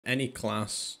any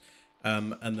class.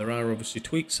 And there are obviously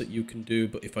tweaks that you can do,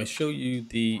 but if I show you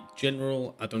the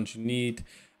general add-ons you need,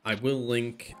 I will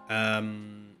link,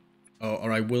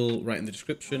 or I will write in the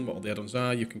description what all the add-ons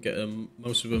are. You can get them,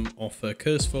 most of them off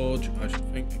CurseForge, I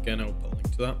should think. Again, I'll put a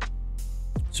link to that.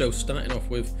 So starting off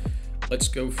with, let's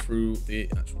go through the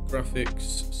actual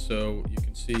graphics. So you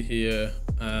can see here,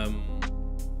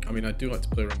 I mean, I do like to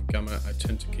play around with gamma. I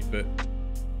tend to keep it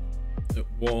at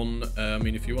 1. I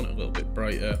mean, if you want it a little bit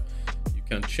brighter, you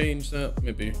can change that.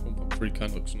 Maybe 1.3 kind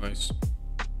of looks nice.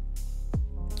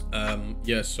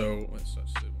 Yeah, so let's see.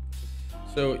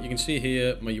 So you can see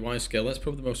here my UI scale. That's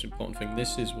probably the most important thing.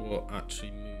 This is what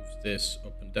actually moves this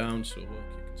up and down. So look,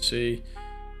 you can see.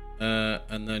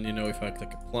 And then, you know, if I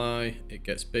click apply, it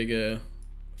gets bigger.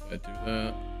 If I do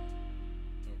that,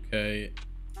 okay,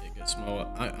 it gets smaller.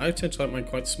 I tend to like mine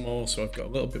quite small, so I've got a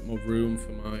little bit more room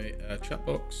for my chat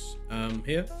box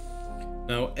here.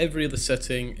 Now, every other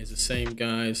setting is the same,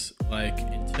 guys. Like,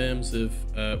 in terms of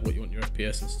what you want your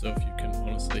FPS and stuff, you can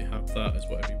honestly have that as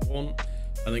whatever you want.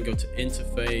 And then go to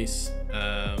interface,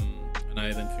 and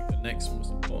I then think the next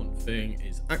most important thing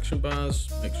is action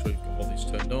bars. Make sure you've got all these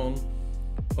turned on.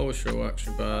 Always show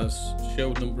action bars,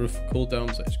 show number of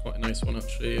cooldowns. That is quite a nice one,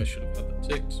 actually. I should have had that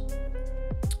ticked.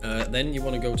 Then you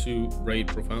want to go to raid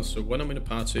profiles. So when I'm in a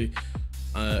party,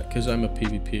 because I'm a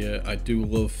PvPer, I do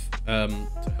love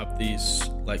to have these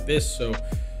like this. So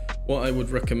what I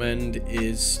would recommend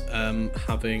is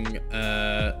having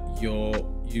your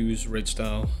use raid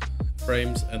style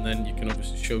frames, and then you can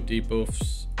obviously show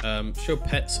debuffs, show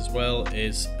pets as well,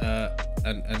 is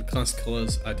and class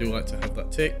colors. I do like to have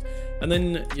that ticked. And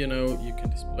then, you know, you can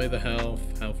display the health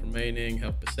remaining,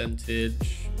 health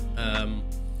percentage,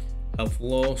 health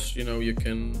loss. You know, you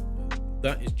can,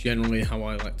 that is generally how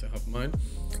I like to have mine.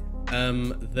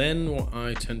 Then what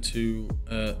I tend to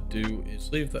do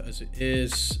is leave that as it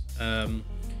is.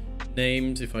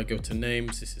 Names, if I go to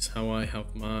names, this is how I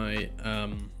have my,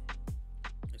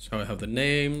 it's how I have the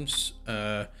names.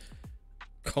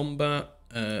 Combat,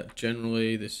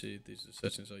 generally these are the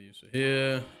settings I use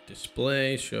here.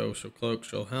 Display, show cloak,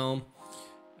 show helm.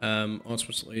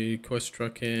 Automatically quest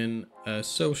tracking,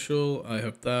 social, I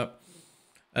have that.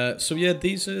 So yeah,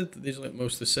 these are like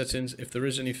most of the settings. If there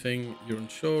is anything you're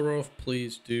unsure of,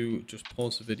 please do just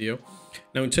pause the video.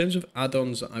 Now, in terms of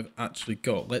add-ons that I've actually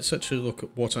got, let's actually look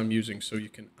at what I'm using so you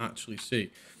can actually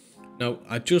see. Now,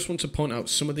 I just want to point out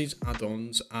some of these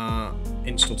add-ons are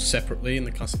installed separately in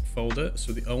the classic folder.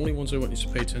 So the only ones I want you to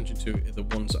pay attention to are the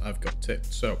ones that I've got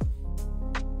ticked. So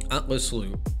Atlas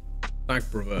Loop, Bag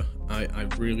Brother, I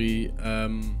really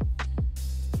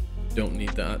don't need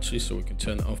that actually, so we can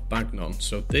turn that off. Bagnon,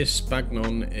 so this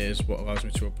Bagnon is what allows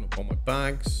me to open up all my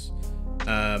bags.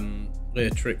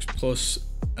 Leatrix Plus,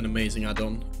 an amazing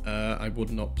add-on. I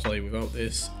would not play without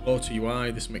this.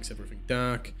 Lortiui, this makes everything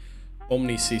dark.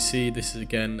 Omni CC, this is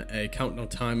again a countdown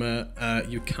timer.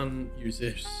 You can use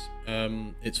this,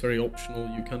 it's very optional.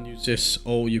 You can use this,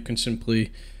 or you can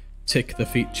simply tick the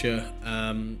feature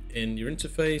in your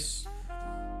interface.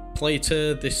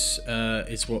 Plater, this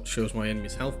is what shows my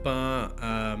enemy's health bar.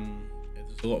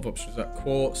 There's a lot of options. That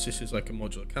Quartz, this is like a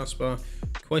modular cast bar.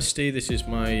 Questy, this is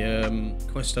my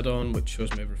quest add-on, which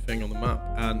shows me everything on the map,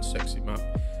 and Sexymap.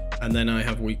 And then I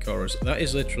have Weakauras. That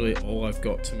is literally all I've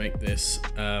got to make this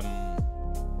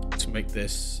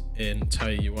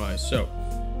entire UI. So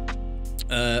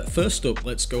first up,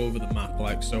 let's go over the map.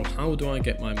 Like, so how do I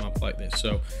get my map like this?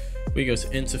 So we go to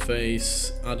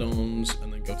interface, add-ons,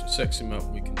 and then go to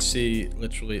Sexymap. We can see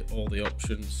literally all the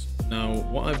options. Now,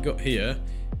 what I've got here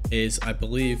is, I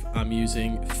believe I'm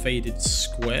using faded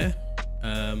square.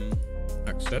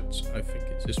 Accept, I think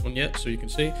it's this one yet, so you can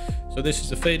see. So this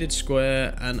is a faded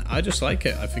square, and I just like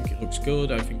it. I think it looks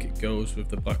good. I think it goes with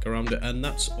the black around it, and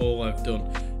that's all I've done.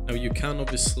 Now, you can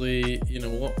obviously, you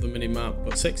know, lock the mini map,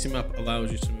 but Sexymap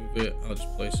allows you to move it. I'll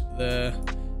just place it there,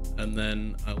 and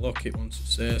then I lock it once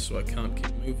it's there, so I can't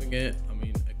keep moving it. I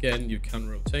mean, again, you can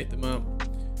rotate the map,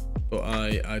 but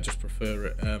I just prefer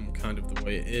it kind of the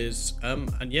way it is.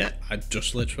 And yeah, I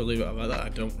just literally leave it like that. I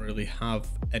don't really have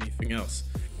anything else.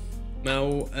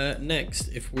 Now, next,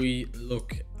 if we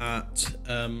look at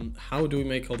how do we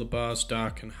make all the bars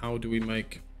dark, and how do we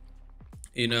make,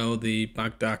 you know, the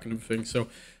bag dark and everything. So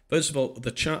first of all,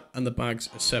 the chat and the bags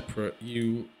are separate.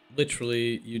 You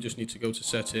just need to go to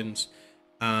settings,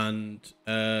 and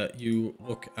you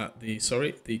look at the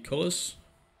colors,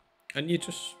 and you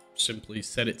just simply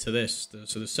set it to this.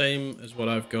 So the same as what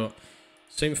I've got,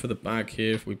 same for the bag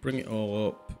here. If we bring it all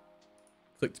up,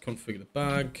 click to configure the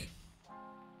bag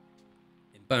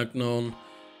in Bagnon,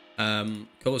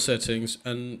 color settings,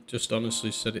 and just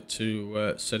honestly set it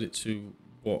to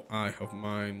what I have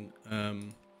mine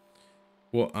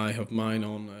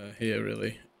on here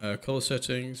really. Color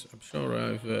settings, I'm sure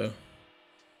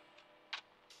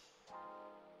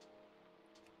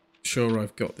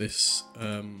I've got this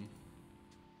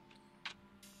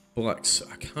blacks.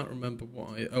 I can't remember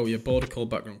oh yeah, border color,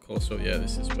 background color. So yeah,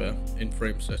 this is where in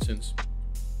frame settings.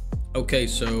 Okay,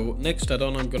 so next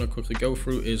add-on I'm going to quickly go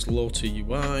through is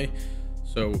Lortiui.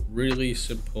 So really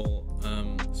simple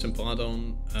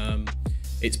add-on.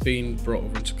 It's been brought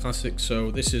over into Classic,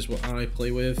 so this is what I play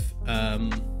with.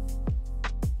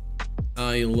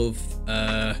 I love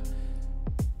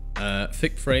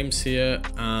thick frames here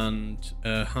and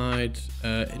hide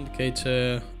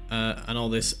indicator and all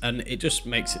this, and it just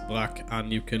makes it black,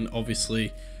 and you can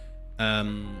obviously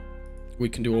we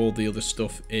can do all the other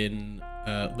stuff in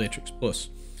Leatrix Plus.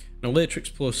 Now Leatrix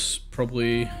Plus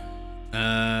probably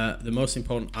the most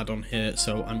important add-on here,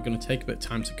 so I'm going to take a bit of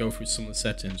time to go through some of the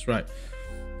settings. Right,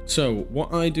 so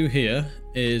what I do here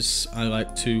is I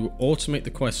like to automate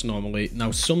the quests normally.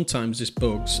 Now sometimes this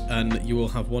bugs and you will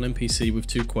have one NPC with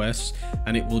 2 quests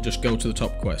and it will just go to the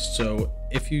top quest. So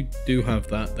if you do have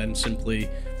that, then simply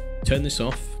turn this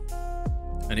off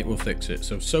and it will fix it.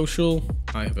 So social,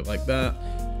 I have it like that.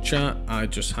 Chat, I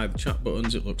just hide the chat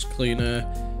buttons, it looks cleaner.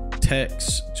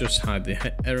 Text, just hide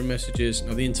the error messages.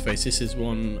 Now the interface, this is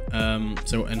one,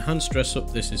 so enhanced dress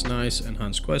up, this is nice.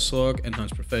 Enhanced quest log,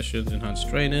 enhanced professions, enhanced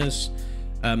trainers,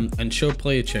 and show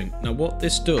player chain. Now what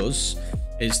this does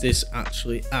is this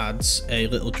actually adds a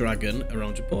little dragon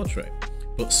around your portrait,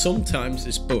 but sometimes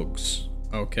this bugs.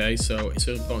 Okay, so it's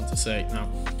really important to say. Now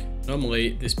normally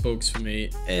this bugs for me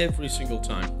every single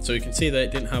time, so you can see that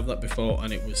it didn't have that before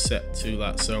and it was set to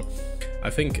that. So I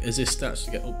think as this starts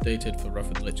to get updated for Wrath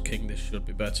of the Lich King, this should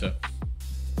be better.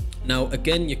 Now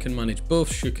again, you can manage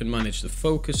buffs, you can manage the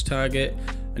focus target,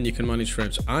 and you can manage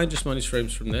frames. I just manage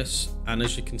frames from this, and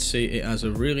as you can see, it has a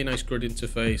really nice grid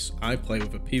interface. I play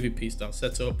with a PvP style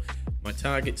setup. My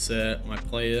target's there, my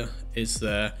player is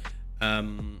there,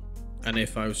 and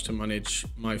if I was to manage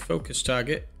my focus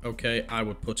target, okay, I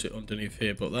would put it underneath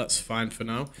here, but that's fine for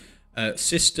now.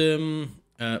 System,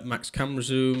 max camera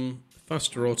zoom,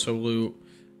 faster auto loot,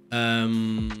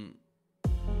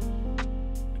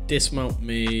 dismount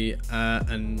me,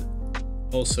 and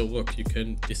also look, you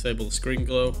can disable the screen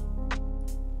glow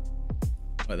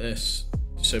like this,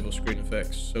 disable screen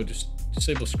effects. So just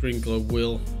disable screen glow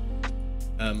will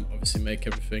obviously make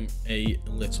everything a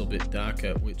little bit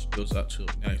darker, which does actually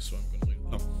look nice, so I'm going to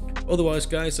leave that. Otherwise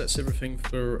guys, that's everything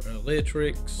for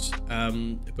Leatrix,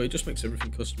 but it just makes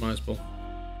everything customizable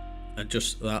and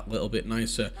just that little bit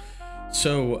nicer.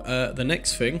 So the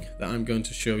next thing that I'm going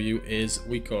to show you is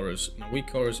Weakauras. Now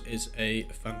Weakauras is a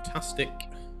fantastic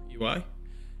UI.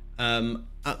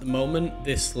 At the moment,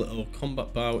 this little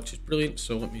combat bar, which is brilliant,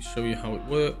 so let me show you how it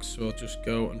works. So I'll just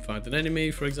go and find an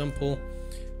enemy, for example.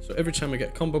 So every time I get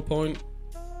a combo point,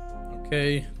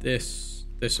 okay, this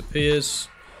appears,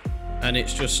 and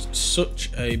it's just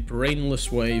such a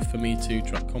brainless way for me to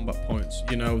track combat points.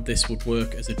 You know, this would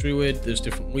work as a druid. There's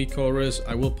different Weakauras.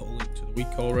 I will put a link to the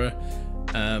Weakaura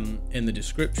in the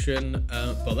description,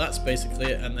 but that's basically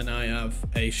it. And then I have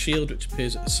a shield which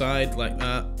appears at the side like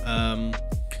that,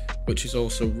 which is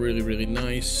also really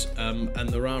nice, and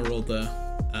there are other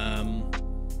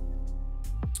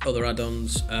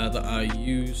add-ons that I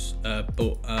use,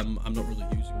 but I'm not really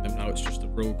using them now. It's just a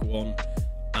rogue one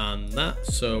and that.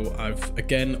 So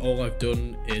all I've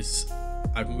done is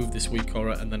I've moved this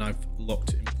Weakaura and then I've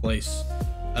locked it in place.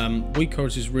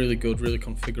 Weakauras is really good, really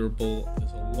configurable.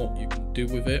 There's a lot you can do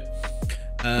with it.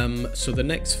 So the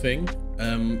next thing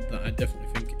that I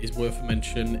definitely think is worth a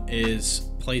mention is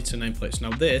plates and nameplates. Now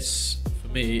this, for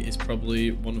me, is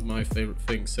probably one of my favorite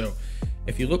things. So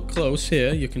if you look close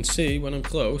here, you can see when I'm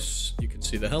close, you can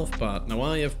see the health bar. Now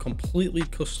I have completely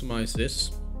customized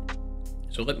this.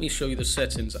 So let me show you the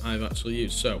settings I've actually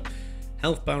used. So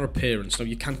health bar appearance. Now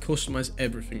you can customize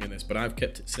everything in this, but I've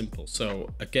kept it simple. So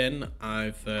again,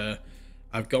 I've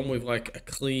gone with like a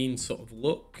clean sort of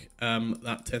look.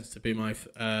 That tends to be my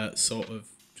sort of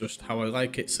just how I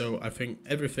like it. So I think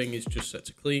everything is just set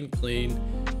to clean.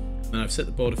 And I've set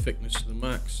the border thickness to the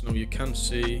max. Now you can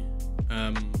see,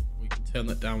 we can turn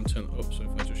that down, turn it up. So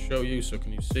if I just show you, so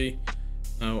can you see?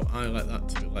 Now I like that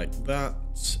to be like that.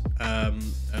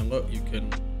 And look, you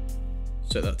can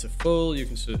set that to full, you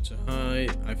can set it to high.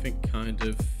 I think kind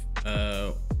of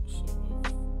sort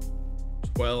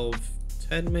of 12,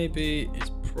 10 maybe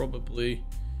is probably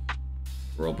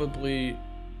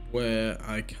where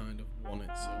I kind of want it.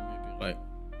 So maybe like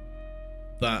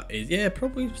that is, yeah,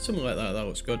 probably something like that. That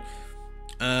looks good.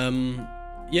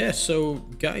 yeah, so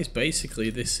guys, basically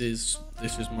this is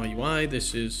my UI.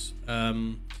 This is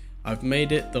I've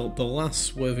made it. The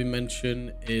last worthy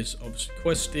mention is obviously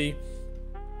questy.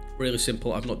 Really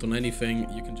simple. I've not done anything.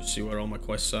 You can just see where all my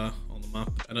quests are on the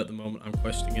map, and at the moment I'm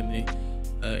questing in the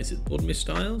is it Blood Mist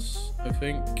Isles, I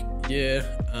think? Yeah.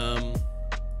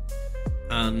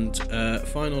 And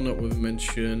final note worthy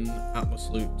mention, Atlas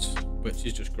loot, which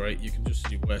is just great. You can just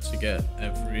see where to get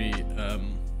every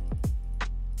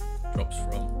drops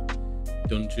from,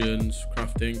 dungeons,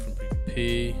 crafting from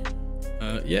PvP.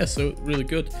 Yeah, so really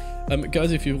good.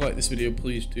 Guys, if you like this video,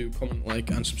 please do comment, like,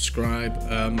 and subscribe.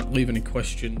 Leave any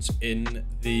questions in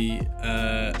the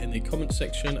comment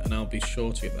section, and I'll be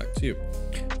sure to get back to you.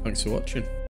 Thanks for watching.